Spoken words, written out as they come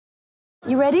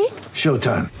You ready?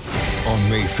 Showtime. On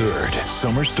May 3rd,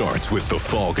 summer starts with The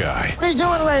Fall Guy. Let's do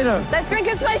it later. Let's drink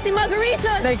a spicy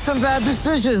margarita. Make some bad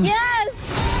decisions. Yes!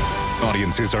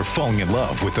 Audiences are falling in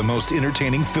love with the most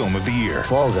entertaining film of the year.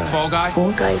 Fall Guy. Fall Guy?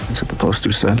 Fall guy. That's what the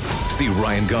poster said. See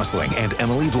Ryan Gosling and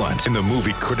Emily Blunt in the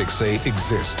movie critics say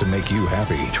exists to make you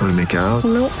happy. Trying to make it out?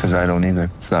 Nope. Because I don't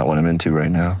either. It's not what I'm into right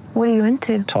now. What are you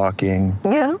into? Talking.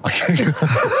 Yeah.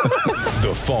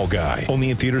 The Fall Guy.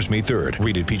 Only in theaters May 3rd.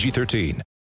 Rated PG-13.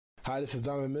 Hi, this is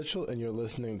Donovan Mitchell, and you're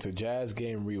listening to Jazz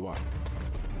Game Rewind.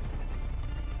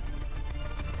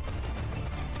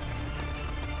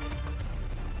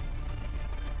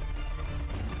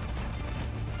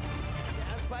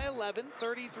 Jazz by 11,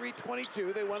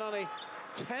 33-22. They went on a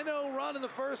 10-0 run in the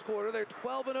first quarter. They're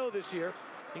 12-0 this year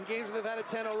in games where they've had a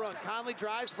 10-0 run. Conley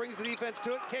drives, brings the defense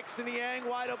to it, kicks to Niang,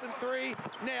 wide open three,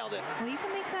 nailed it. Well, you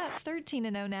can make that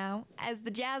 13-0 now as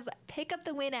the Jazz pick up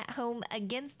the win at home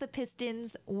against the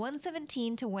Pistons,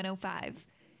 117-105.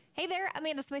 Hey there,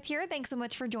 Amanda Smith here. Thanks so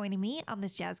much for joining me on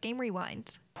this Jazz Game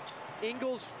Rewind.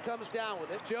 Ingles comes down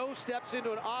with it. Joe steps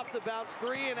into an off-the-bounce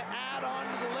three and add on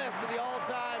to the list of the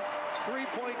all-time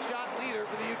three-point shot leader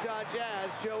for the Utah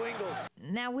Jazz, Joe Ingles.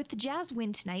 Now, with the Jazz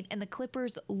win tonight and the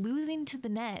Clippers losing to the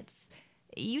Nets,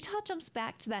 Utah jumps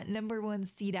back to that #1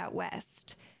 seed out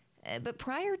west. But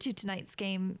prior to tonight's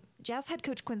game, Jazz head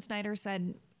coach Quinn Snyder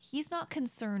said he's not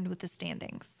concerned with the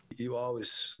standings. You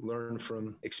always learn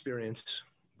from experience.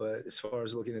 But as far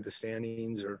as looking at the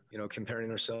standings or,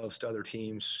 comparing ourselves to other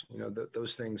teams,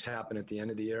 those things happen at the end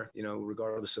of the year,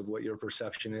 regardless of what your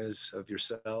perception is of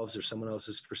yourselves or someone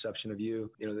else's perception of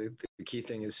you. The key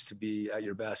thing is to be at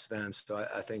your best then. So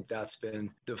I think that's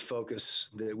been the focus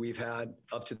that we've had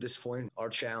up to this point. Our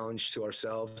challenge to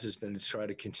ourselves has been to try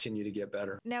to continue to get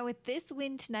better. Now, with this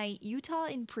win tonight, Utah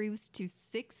improves to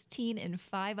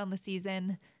 16-5 on the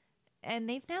season. And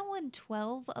they've now won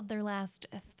 12 of their last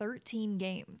 13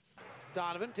 games.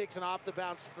 Donovan takes an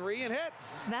off-the-bounce three and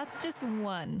hits. That's just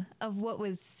one of what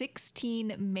was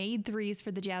 16 made threes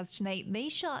for the Jazz tonight. They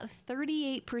shot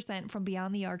 38% from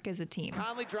beyond the arc as a team.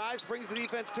 Conley drives, brings the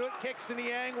defense to it, kicks to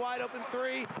Niang, wide open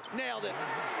three, nailed it.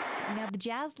 Now, the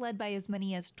Jazz led by as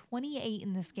many as 28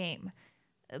 in this game.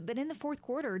 But in the fourth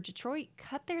quarter, Detroit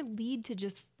cut their lead to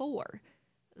just 4.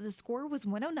 The score was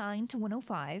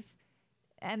 109-105.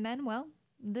 And then, well,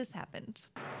 this happened.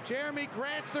 Jeremy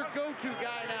Grant's their go-to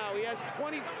guy now. He has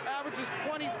averages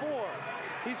 24.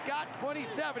 He's got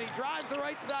 27. He drives the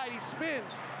right side. He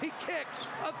spins. He kicks.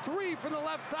 A three from the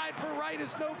left side for right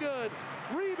is no good.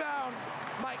 Rebound.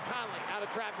 Mike Conley out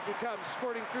of traffic. He comes,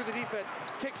 squirting through the defense.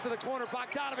 Kicks to the corner.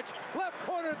 Bogdanovich, left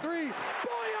corner three.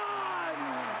 Boyan!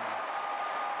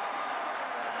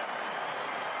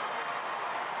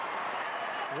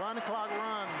 Run the clock,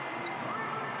 run.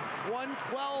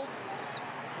 112,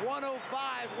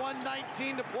 105,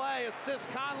 119 to play. Assist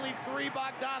Conley, three,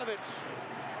 Bogdanovich.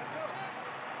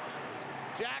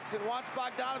 Jackson wants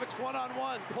Bogdanovich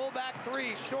one-on-one. Pull back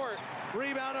three, short.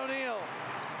 Rebound O'Neal.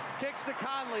 Kicks to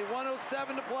Conley,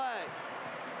 107 to play.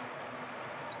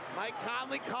 Mike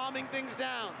Conley calming things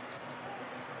down.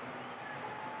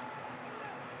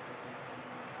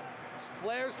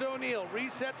 Flares to O'Neal,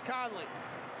 resets Conley.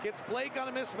 Gets Blake on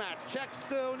a mismatch, checks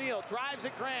to O'Neal, drives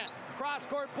at Grant. Cross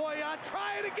court, Boyan,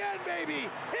 try it again, baby!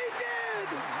 He did!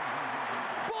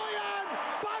 Boyan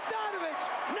Bogdanovich,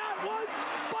 not once,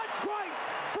 but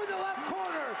twice for the left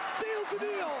corner. Seals the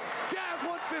deal. Jazz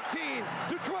 115,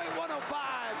 Detroit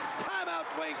 105. Timeout,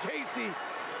 Dwayne Casey.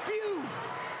 Phew!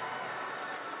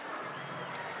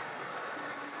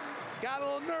 Got a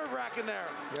little nerve-wracking there.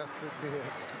 Yes, it did.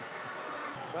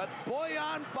 But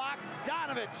Boyan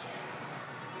Bogdanovich,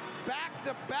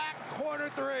 back-to-back corner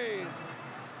threes.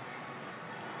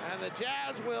 And the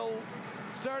Jazz will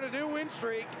start a new win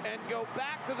streak and go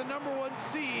back to the #1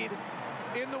 seed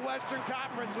in the Western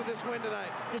Conference with this win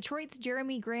tonight. Detroit's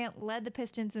Jeremy Grant led the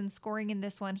Pistons in scoring in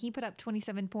this one. He put up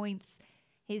 27 points.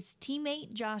 His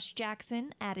teammate Josh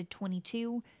Jackson added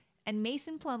 22, and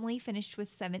Mason Plumlee finished with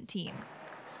 17.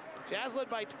 Jazz led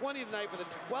by 20 tonight for the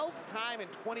 12th time in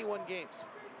 21 games.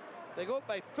 If they go up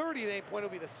by 30 at any point,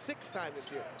 it'll be the 6th time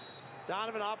this year.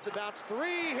 Donovan off the bounce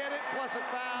three, hit it, plus a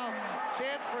foul.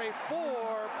 Chance for a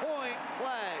 4-point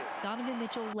play. Donovan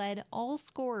Mitchell led all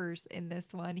scorers in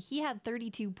this one. He had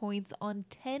 32 points on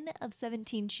 10 of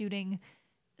 17 shooting.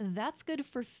 That's good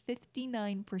for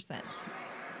 59%.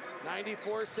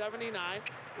 94-79.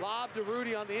 Lob to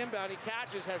Rudy on the inbound. He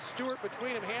catches, has Stewart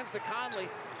between him, hands to Conley.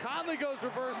 Conley goes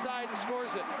reverse side and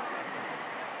scores it.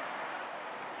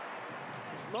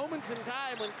 There's moments in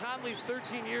time when Conley's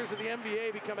 13 years of the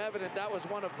NBA become evident. That was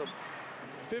one of them.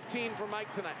 15 for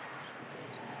Mike tonight.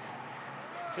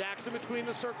 Jackson between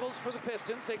the circles for the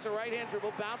Pistons. Takes a right-hand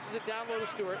dribble, bounces it down low to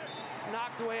Stewart.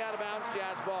 Knocked away out of bounds,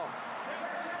 Jazz ball.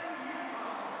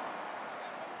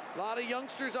 A lot of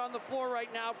youngsters on the floor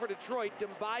right now for Detroit.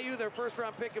 Dembayu, their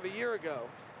first-round pick of a year ago.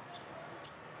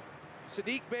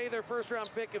 Sadiq Bey, their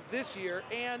first-round pick of this year.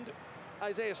 And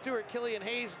Isaiah Stewart. Killian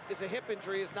Hayes is a hip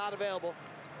injury, is not available.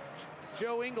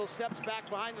 Joe Ingles steps back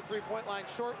behind the three-point line,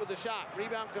 short with a shot.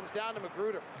 Rebound comes down to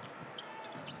Magruder.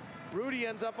 Rudy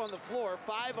ends up on the floor,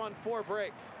 5-on-4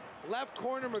 break. Left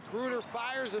corner, Magruder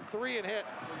fires a three and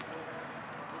hits.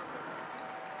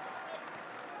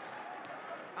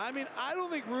 I mean, I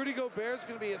don't think Rudy Gobert is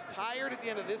going to be as tired at the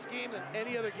end of this game than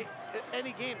any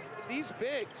game. These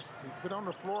bigs. He's been on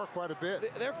the floor quite a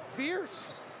bit. They're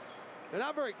fierce. They're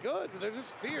not very good, but they're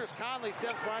just fierce. Conley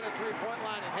steps behind the three-point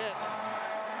line and hits.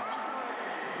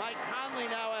 Mike Conley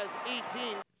now has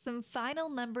 18. Some final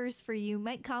numbers for you.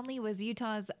 Mike Conley was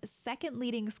Utah's second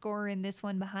leading scorer in this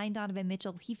one behind Donovan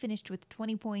Mitchell. He finished with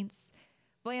 20 points.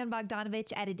 Bojan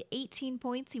Bogdanovic added 18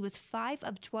 points. He was 5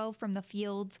 of 12 from the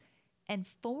field and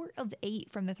 4 of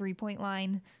 8 from the three-point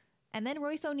line. And then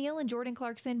Royce O'Neal and Jordan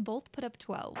Clarkson both put up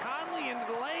 12. Conley into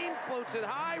the lane, floats it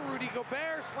high. Rudy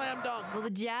Gobert slam dunk. Well, the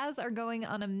Jazz are going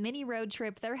on a mini road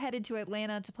trip. They're headed to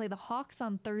Atlanta to play the Hawks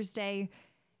on Thursday.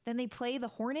 Then they play the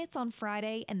Hornets on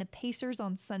Friday and the Pacers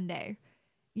on Sunday.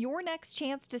 Your next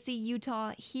chance to see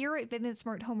Utah here at Vivint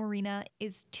Smart Home Arena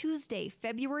is Tuesday,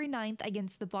 February 9th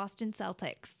against the Boston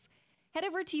Celtics. Head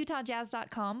over to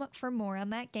UtahJazz.com for more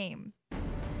on that game.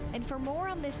 And for more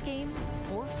on this game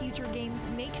or future games,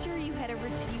 make sure you head over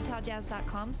to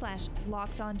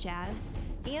UtahJazz.com/LockedOnJazz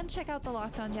and check out the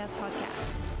Locked On Jazz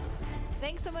podcast.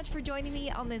 Thanks so much for joining me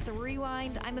on this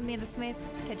rewind. I'm Amanda Smith.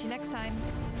 Catch you next time.